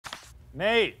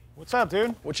Nate, what's up,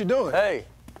 dude? What you doing? Hey,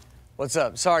 what's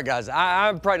up? Sorry, guys.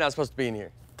 I'm probably not supposed to be in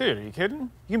here. Dude, are you kidding?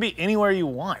 You can be anywhere you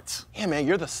want. Yeah, man,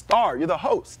 you're the star. You're the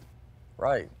host.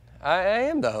 Right. I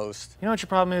am the host. You know what your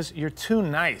problem is? You're too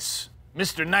nice.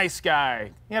 Mr. Nice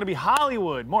Guy. You gotta be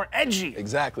Hollywood, more edgy.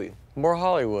 Exactly. More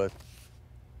Hollywood.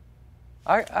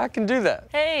 I can do that.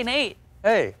 Hey, Nate.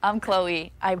 Hey. I'm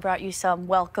Chloe. I brought you some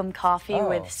welcome coffee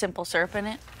with simple syrup in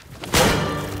it.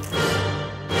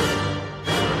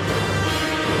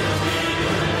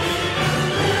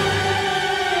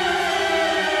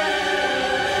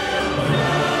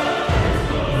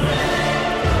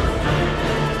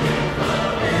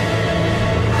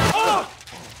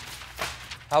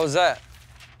 How was that?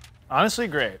 Honestly,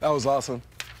 great. That was awesome.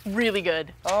 Really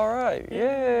good. All right.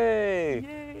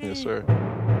 Yay. Yes, sir.